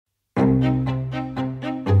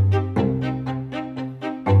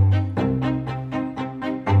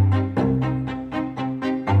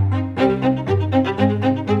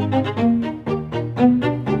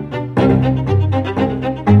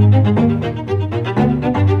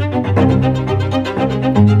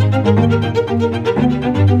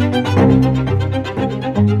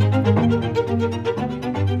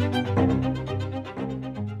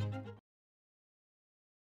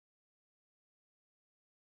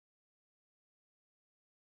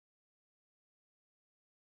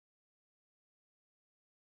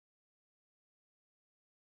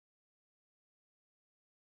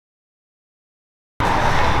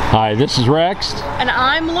Hi, this is Rex. And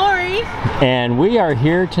I'm Lori. And we are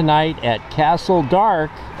here tonight at Castle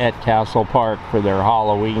Dark at Castle Park for their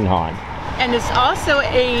Halloween haunt. And it's also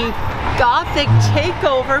a Gothic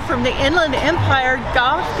takeover from the Inland Empire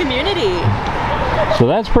goth community. So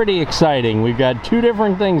that's pretty exciting. We've got two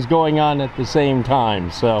different things going on at the same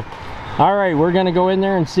time. So, all right, we're going to go in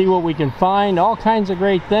there and see what we can find. All kinds of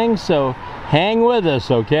great things. So hang with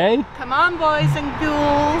us, okay? Come on, boys and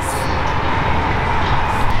ghouls.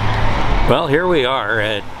 Well, here we are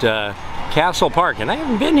at Castle Park, and I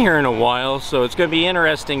haven't been here in a while, so it's going to be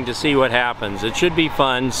interesting to see what happens. It should be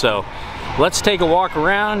fun, so let's take a walk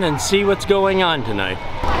around and see what's going on tonight.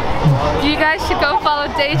 You guys should go follow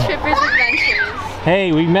Day Trippers Adventures.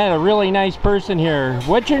 Hey, we met a really nice person here.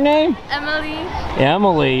 What's your name? Emily.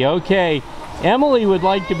 Emily, okay. Emily would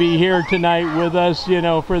like to be here tonight with us, you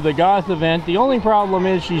know, for the goth event. The only problem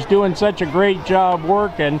is she's doing such a great job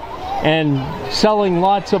working and selling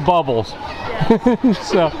lots of bubbles.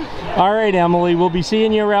 So, all right, Emily, we'll be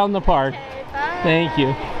seeing you around the park. Bye. Thank you.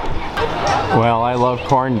 Well, I love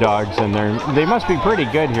corn dogs, and they must be pretty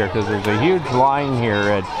good here because there's a huge line here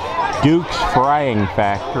at Duke's Frying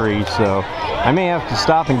Factory, so I may have to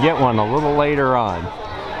stop and get one a little later on.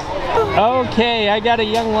 Okay, I got a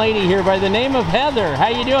young lady here by the name of Heather. How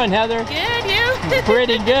you doing, Heather? Good, you?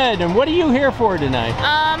 Pretty good. And what are you here for tonight?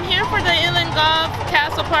 Here for the Inland Goth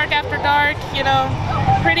Castle Park After Dark. You know,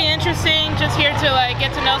 pretty interesting. Just here to like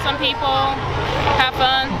get to know some people, have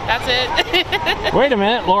fun. That's it. Wait a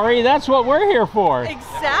minute, Lori. That's what we're here for.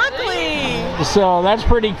 Exactly. So that's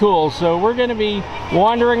pretty cool. So we're going to be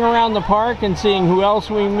wandering around the park and seeing who else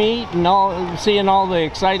we meet and seeing all the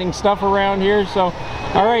exciting stuff around here. So,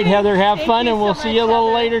 all right, Heather, have fun, and we'll see you a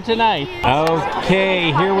little later tonight.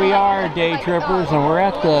 Okay, here we are, Day Trippers, and we're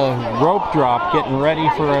at the rope drop getting ready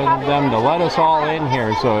for them to let us all in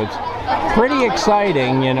here. So it's pretty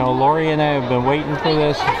exciting. You know, Lori and I have been waiting for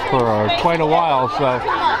this for quite a while, so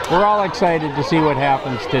we're all excited to see what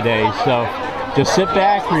happens today. So just sit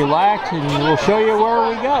back, relax, and we'll show you where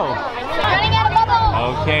we go.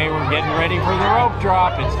 Okay, we're getting ready for the rope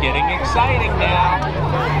drop. It's getting exciting now.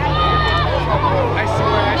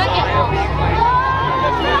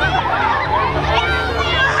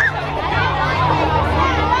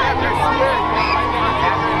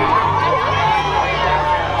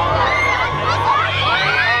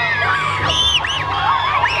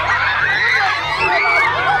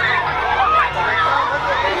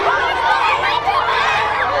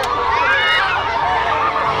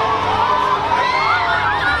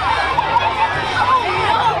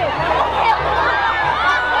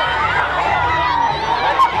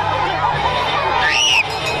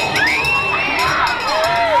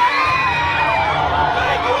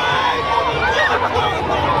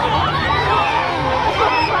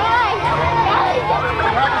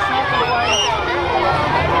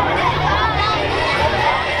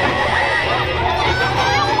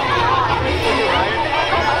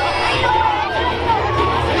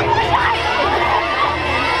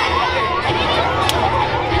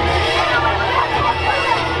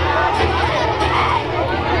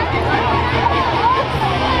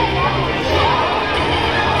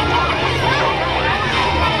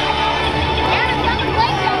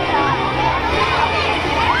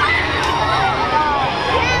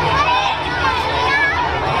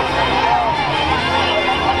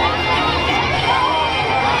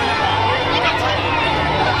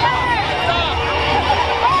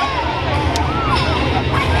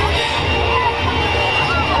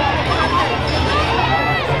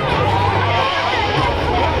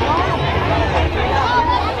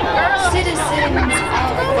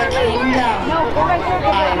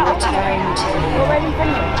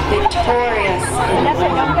 Victorious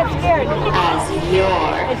as your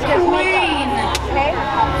queen.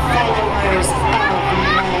 Followers of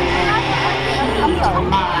Merlin, heed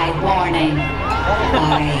my warning.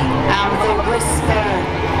 I am the whisper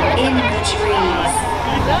in the trees.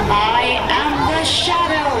 I am the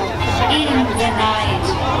shadow in the night.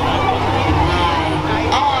 My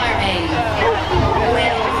army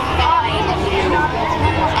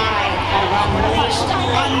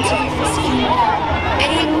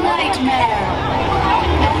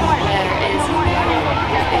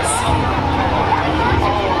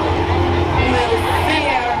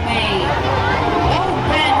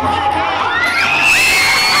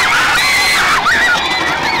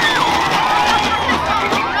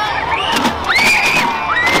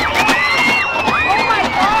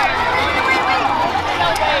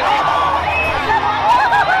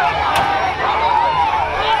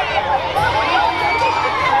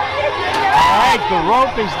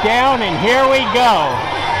rope is down and here we go.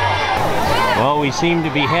 Well, we seem to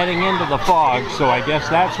be heading into the fog, so I guess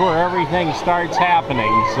that's where everything starts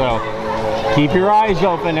happening. So keep your eyes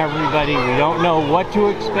open, everybody. We don't know what to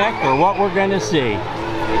expect or what we're going to see.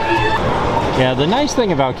 Yeah, the nice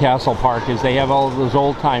thing about Castle Park is they have all of those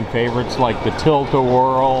old-time favorites like the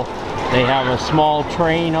Tilt-A-Whirl. They have a small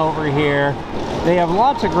train over here. They have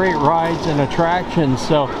lots of great rides and attractions,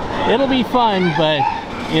 so it'll be fun, but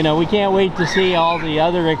you know, we can't wait to see all the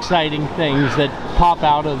other exciting things that pop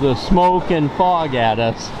out of the smoke and fog at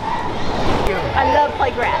us. I love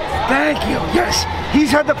Plaguerats. Thank you. Yes, he's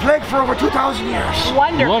had the plague for over 2,000 years.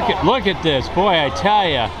 Wonderful. Look at this, boy! I tell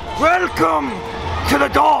ya. Welcome to the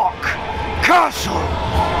dock, Castle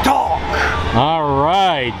Dock. All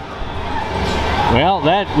right. Well,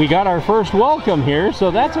 we got our first welcome here,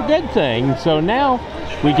 so that's a good thing. So now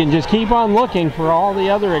we can just keep on looking for all the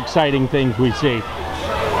other exciting things we see.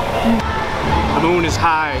 The moon is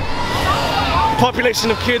high. The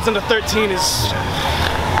population of kids under 13 is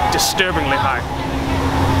disturbingly high.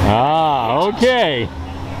 Ah, okay.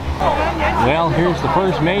 Well, here's the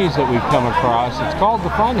first maze that we've come across. It's called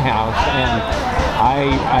the Fun House, and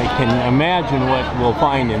I can imagine what we'll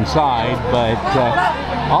find inside, but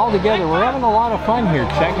altogether we're having a lot of fun here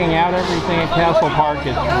checking out everything at Castle Park.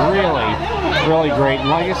 It's really great, and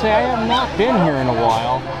like I say, I have not been here in a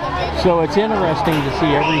while, so it's interesting to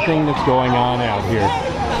see everything that's going on out here.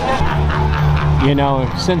 You know,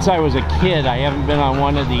 since I was a kid, I haven't been on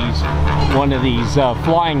one of these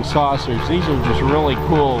flying saucers. These are just really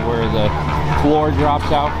cool, where the floor drops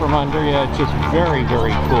out from under you. It's just very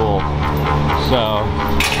cool. So,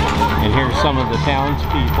 and here's some of the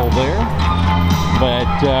townspeople there. But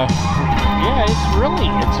yeah,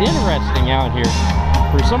 it's interesting out here.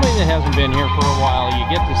 For somebody that hasn't been here for a while, you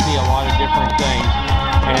get to see a lot of different things.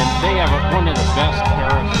 And they have one of the best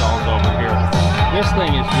carousels over here. This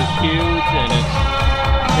thing is just huge, and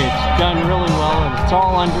it's done really well, and it's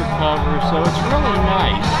all undercover, so it's really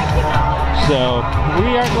nice. So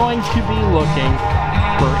we are going to be looking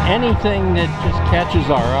for anything that just catches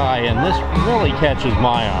our eye, and this really catches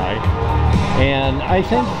my eye. And I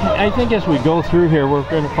think as we go through here, we're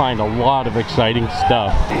going to find a lot of exciting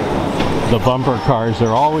stuff. The bumper cars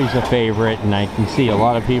are always a favorite, and I can see a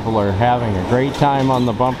lot of people are having a great time on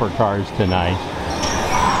the bumper cars tonight.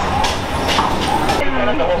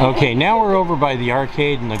 Okay, now we're over by the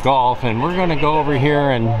arcade and the golf, and we're going to go over here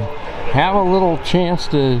and have a little chance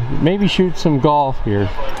to maybe shoot some golf here.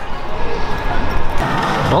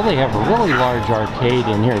 Well, they have a really large arcade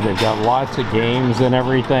in here. They've got lots of games and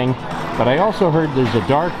everything, but I also heard there's a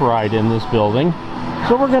dark ride in this building,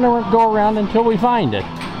 so we're going to go around until we find it.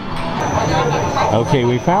 Okay,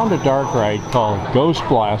 we found a dark ride called Ghost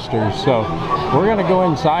Blasters, so we're going to go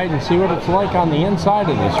inside and see what it's like on the inside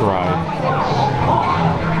of this ride.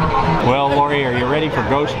 Well, Lori, are you ready for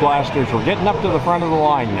Ghost Blasters? We're getting up to the front of the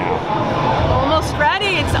line now. Almost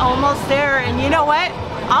ready. It's almost there. And you know what?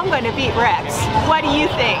 I'm going to beat Rex. What do you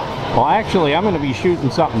think? Well, actually, I'm going to be shooting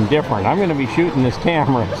something different. I'm going to be shooting this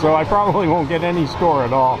camera, so I probably won't get any score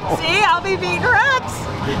at all. See, I'll be beating Rex.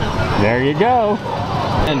 There you go.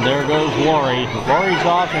 And there goes Lori. Lori's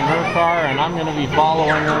off in her car, and I'm going to be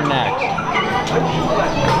following her next.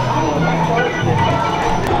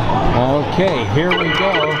 Okay, here we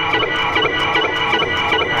go.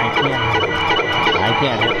 I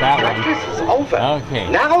can't hit that one. Practice is over. Okay.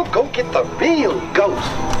 Now go get the real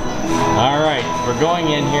ghost. All right, we're going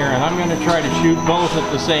in here, and I'm going to try to shoot both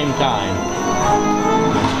at the same time.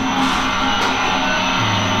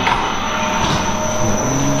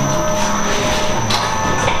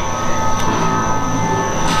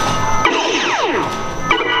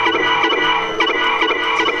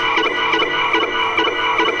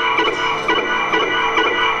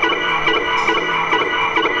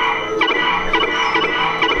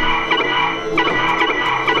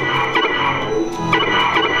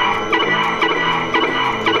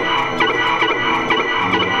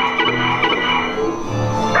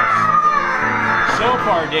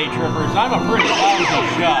 Day trippers, I'm a pretty lousy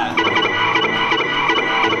shot.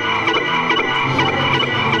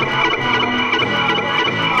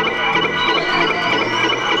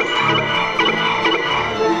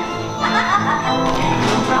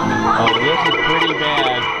 Oh, this is pretty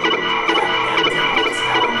bad.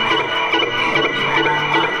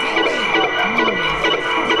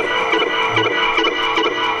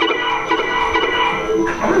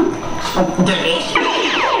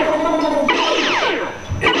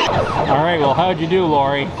 All right, well, how'd you do,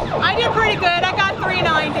 Lori? I did pretty good. I got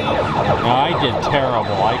 390. No, I did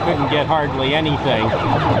terrible. I couldn't get hardly anything.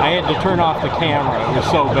 I had to turn off the camera. It was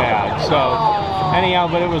so bad. So Anyhow,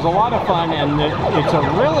 but it was a lot of fun, and it's a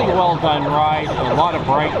really well done ride. A lot of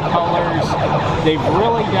bright colors. They've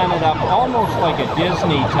really done it up almost like a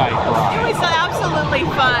Disney type ride. It was absolutely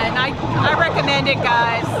fun. I recommend it,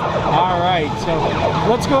 guys. All right, so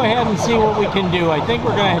let's go ahead and see what we can do. I think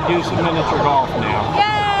we're going to do some miniature golf now.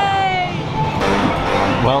 Yay!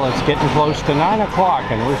 Well, it's getting close to 9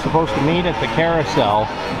 o'clock, and we're supposed to meet at the carousel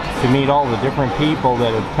to meet all the different people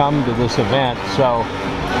that have come to this event. So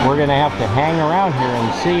we're going to have to hang around here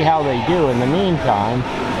and see how they do. In the meantime,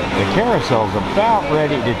 the carousel's about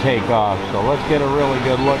ready to take off. So let's get a really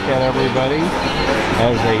good look at everybody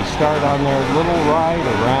as they start on their little ride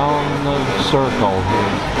around the circle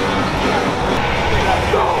here.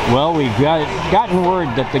 Well, we've gotten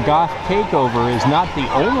word that the Goth Takeover is not the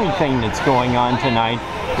only thing that's going on tonight.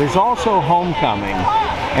 There's also homecoming.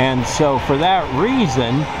 And so for that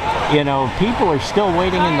reason, you know, people are still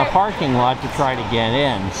waiting in the parking lot to try to get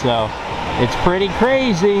in. So it's pretty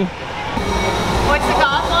crazy. What's the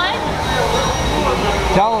Goth like?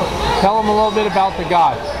 Tell them a little bit about the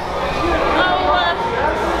Goths.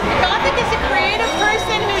 Gothic is a creative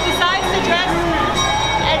person who decides to dress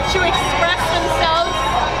and to express themselves.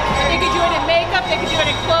 They could do it in makeup, they could do it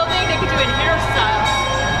in clothing, they could do it in hairstyles.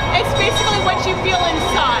 It's basically what you feel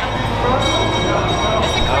inside.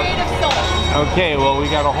 It's a creative soul. Okay, well, we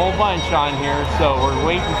got a whole bunch on here, so we're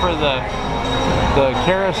waiting for the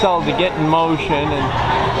carousel to get in motion,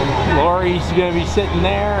 and Lori's going to be sitting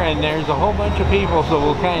there, and there's a whole bunch of people, so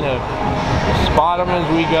we'll kind of spot them as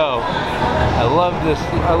we go. I love this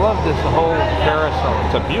whole carousel.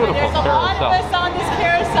 It's a beautiful There's a lot of us on this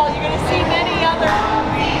carousel. You're going to see many other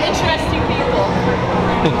interesting people.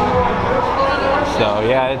 So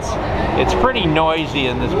yeah, it's pretty noisy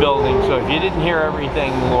in this building, so if you didn't hear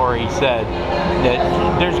everything Lori said,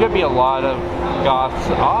 that there's going to be a lot of Goths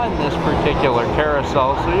on this particular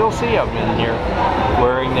carousel, so you'll see them in here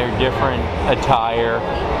wearing their different attire.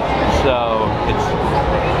 So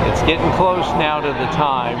it's getting close now to the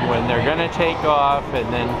time when they're going to take off,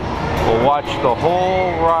 and then we'll watch the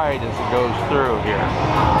whole ride as it goes through here.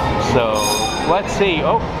 So let's see.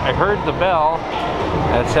 Oh, I heard the bell.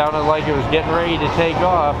 That sounded like it was getting ready to take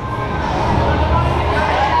off.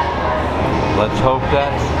 Let's hope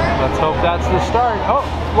that's the start. Oh,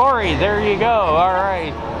 Lori, there you go. All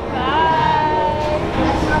right. Bye.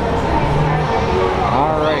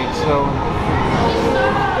 All right, so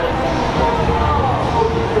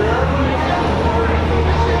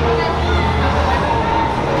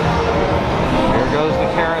here goes the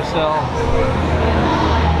carousel.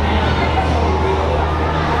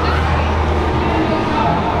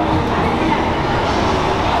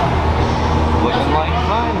 Looking like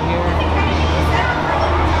fun here.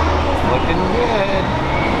 Looking good.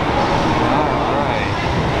 Alright.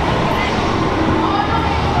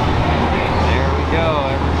 There we go.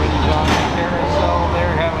 Everybody's on the carousel.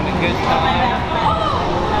 They're having a good time.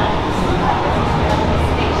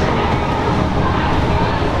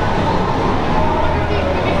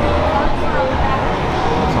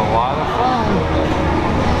 It's a lot of fun.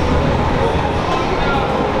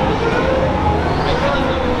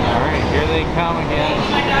 Alright, here they come again.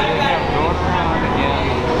 Here they go, going around again.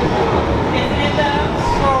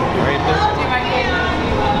 Right there.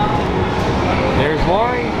 There's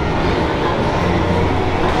Lori.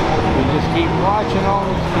 We just keep watching all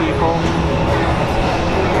these people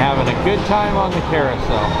having a good time on the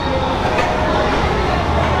carousel.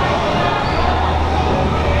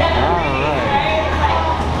 Alright.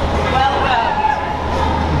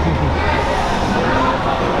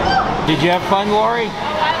 Did you have fun, Lori?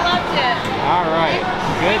 I loved it. Alright.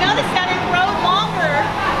 I Good. noticed that it rode longer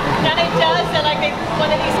than it does at like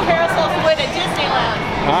one of these carousels would at Disneyland.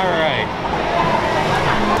 Alright.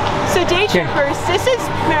 So Day Trippers, this is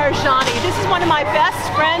Marjani. This is one of my best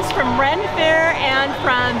friends from Ren Fair and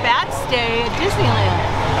from Bat Stay at Disneyland.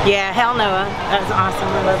 Yeah, hell no. That's awesome.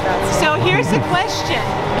 I love that. So here's the question.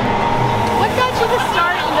 What got you to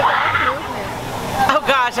start in the goth movement? Oh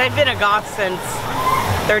gosh, I've been a goth since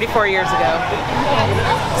 34 years ago.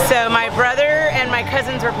 So my brother and my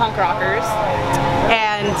cousins were punk rockers,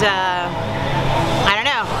 and I don't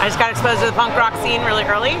know, I just got exposed to the punk rock scene really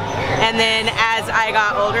early, and then as I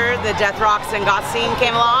got older, the death rocks and goth scene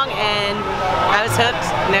came along, and I was hooked.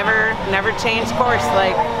 Never changed course.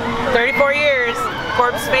 Like 34 years,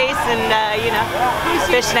 corpse face, and you know,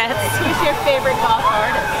 fishnets. Who's your favorite goth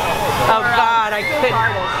artist? Oh God, I couldn't.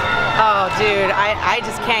 Oh dude, I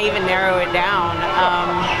just can't even narrow it down.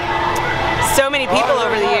 So many people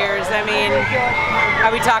over the years. I mean,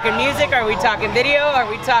 are we talking music? Are we talking video? Are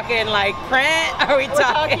we talking like print? Are we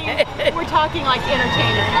talking? We're talking like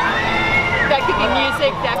entertainment. That could be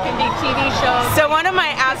music, that could be TV shows. So one of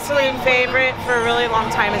my absolute favorite for a really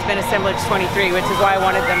long time has been Assemblage 23, which is why I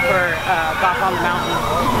wanted them for Goth on the Mountain.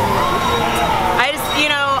 I just,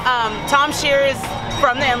 you know, Tom Scheer is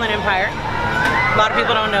from the Inland Empire. A lot of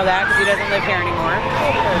people don't know that because he doesn't live here anymore.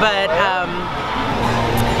 But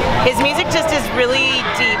his music just is really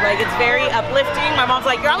deep, like it's very uplifting. My mom's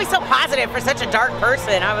like, you're always so positive for such a dark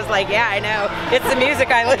person. I was like, yeah, I know. It's the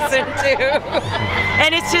music I listen to.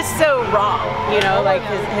 And it's just so raw, you know, like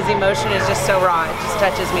his emotion is just so raw. It just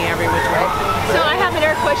touches me every which way. So I have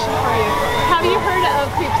another question for you. Have you heard of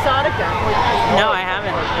Creepzotica? No, I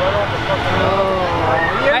haven't.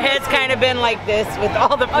 My head's kind of been like this with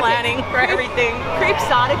all the planning for everything.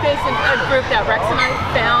 Creepzotica is a group that Rex and I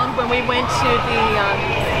found when we went to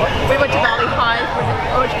Valley High for the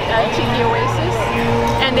Tiki Oasis,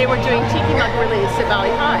 and they were doing Tiki Mug release at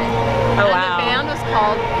Valley High. Oh, and wow. the band was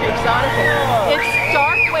called Creepzotica. It's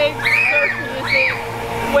dark wave surf music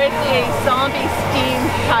with a zombie steam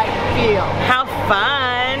type feel. How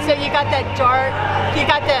fun! So you got that dark, you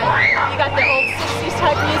got the old 60s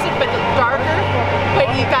type music, but the darker, but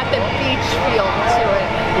you got the beach feel to it.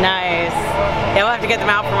 Nice. Yeah, we'll have to get them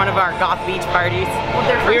out for one of our goth beach parties. Well,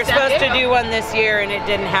 we were supposed to do one this year and it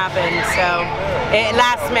didn't happen, so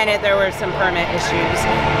last minute there were some permit issues.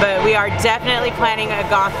 But we are definitely planning a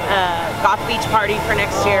goth beach party for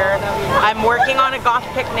next year. I'm working on a goth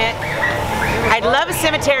picnic. I'd love a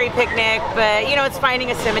cemetery picnic, but you know, it's finding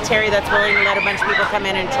a cemetery that's willing to let a bunch of people come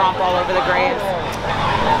in and tromp all over the graves.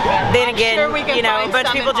 Then again, you know, a bunch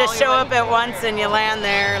of people just show up at once and you land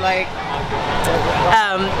there, like.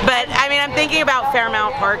 But I mean, I'm thinking about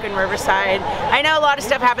Fairmount Park in Riverside. I know a lot of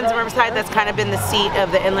stuff happens in Riverside that's kind of been the seat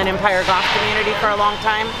of the Inland Empire goth community for a long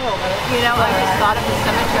time. You know, I just thought of the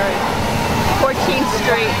cemetery. 14th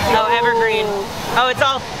Street. Oh, Evergreen. Oh,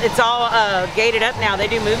 it's all gated up now. They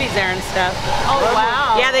do movies there and stuff. Oh,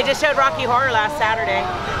 wow. Yeah, they just showed Rocky Horror last Saturday.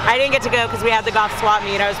 I didn't get to go because we had the goth swap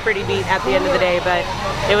meet. I was pretty beat at the end of the day, but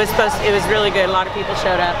it was really good. A lot of people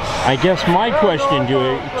showed up. I guess my question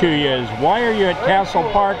to you is, why are you at Castle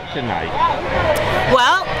Park tonight?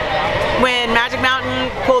 Well, when Magic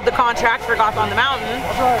Mountain pulled the contract for Goth on the Mountain,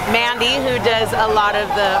 Mandy, who does a lot of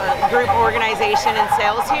the group organization and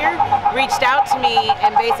sales here, reached out to me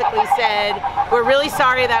and basically said, we're really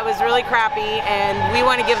sorry, that was really crappy, and we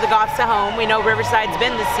want to give the goths a home. We know Riverside's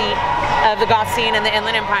been the seat of the goth scene in the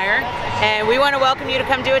Inland Empire, and we want to welcome you to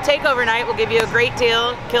come do a takeover night. We'll give you a great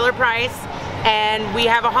deal, killer price, and we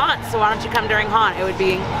have a haunt, so why don't you come during haunt? It would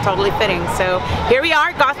be totally fitting. So here we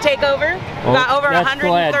are, Goth Takeover. We've got over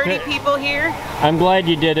 130 people here. I'm glad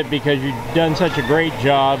you did it because you've done such a great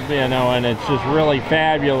job, you know, and it's just really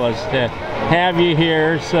fabulous to have you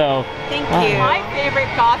here. So thank you. My favorite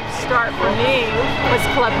goth start for me was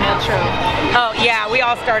Club Metro. Oh yeah, we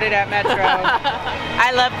all started at Metro. I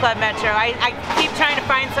love Club Metro. I keep trying to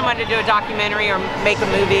find someone to do a documentary or make a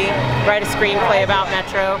movie, write a screenplay about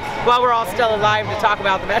Metro while we're all still alive to talk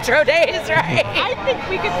about the Metro days, right? I think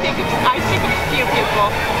we could think of a few people.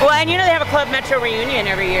 Well, and you know they have a Club Metro reunion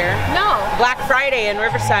every year. No. Black Friday in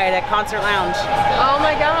Riverside at Concert Lounge. Oh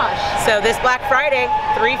my gosh. So this Black Friday,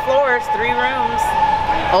 3 floors, 3 rooms.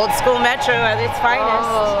 Old school Metro at its finest.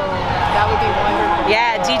 Oh, that would be wonderful.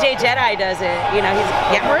 Yeah, DJ Jedi does it. You know,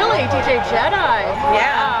 he's really DJ Jedi.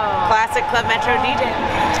 Yeah, wow. Classic Club Metro DJ.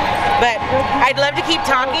 But I'd love to keep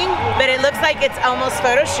talking, but it looks like it's almost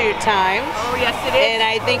photo shoot time. Oh yes, it is. And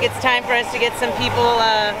I think it's time for us to get some people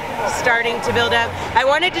starting to build up. I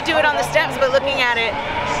wanted to do it on the steps, but looking at it,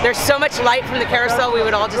 there's so much light from the carousel, we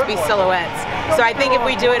would all just be silhouettes. So I think if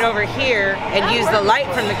we do it over here and use the light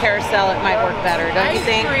from the carousel, it might work better, don't you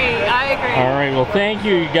think? I agree. All right, well, thank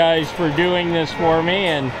you guys for doing this for me,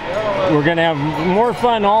 and we're going to have more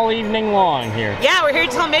fun all evening long here. Yeah, we're here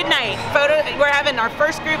till midnight. We're having our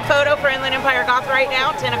first group photo for Inland Empire Goth right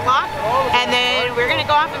now, 10 o'clock, and then we're going to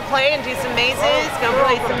go off and play and do some mazes, go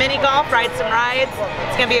play some mini golf, ride some rides.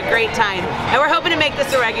 It's going to be a great time. And we're hoping to make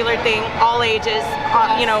this a regular thing, all ages,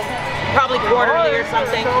 you know, probably quarterly or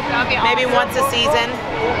something, maybe once a season.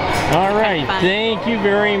 All right, thank you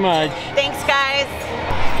very much. Thanks, guys.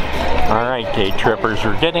 All right, day trippers,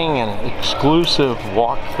 we're getting an exclusive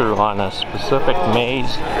walkthrough on a specific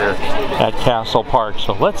maze here at Castle Park,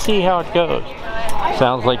 so let's see how it goes.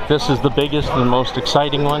 Sounds like this is the biggest and most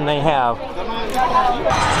exciting one they have.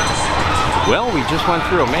 Well, we just went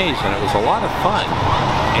through a maze and it was a lot of fun,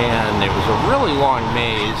 and it was a really long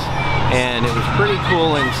maze, and it was pretty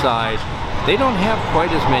cool inside. They don't have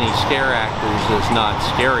quite as many scare actors as Knott's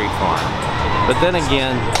Scary Farm, but then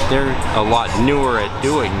again, they're a lot newer at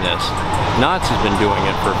doing this. Knott's has been doing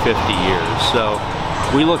it for 50 years, so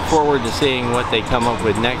we look forward to seeing what they come up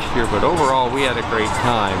with next year, but overall we had a great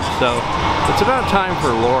time. So it's about time for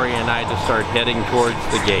Lori and I to start heading towards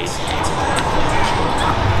the gate.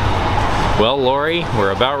 Well, Lori,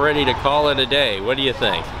 we're about ready to call it a day. What do you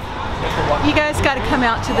think? You guys got to come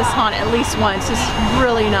out to this haunt at least once. It's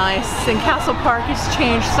really nice. And Castle Park has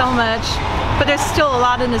changed so much, but there's still a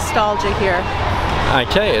lot of nostalgia here. I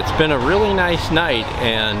tell you, it's been a really nice night,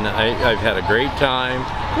 and I've had a great time.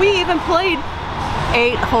 We even played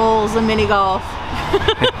 8 holes of mini golf.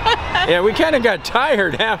 Yeah, we kind of got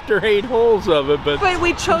tired after 8 holes of it, but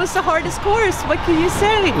we chose the hardest course. What can you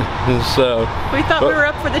say? So we thought we were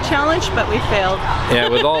up for the challenge, but we failed. Yeah,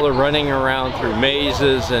 with all the running around through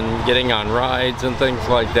mazes and getting on rides and things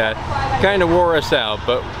like that, kind of wore us out.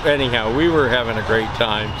 But anyhow, we were having a great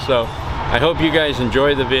time. So I hope you guys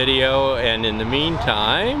enjoy the video, and in the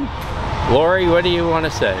meantime, Lori, what do you want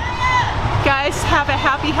to say? Guys, have a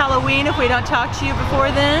happy Halloween if we don't talk to you before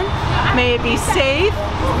then. May it be safe,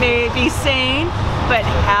 may it be sane, but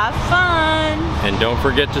have fun. And don't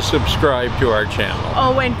forget to subscribe to our channel.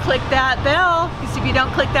 Oh, and click that bell, because if you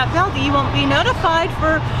don't click that bell, then you won't be notified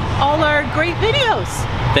for all our great videos.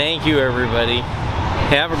 Thank you, everybody.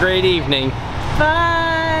 Have a great evening. Bye.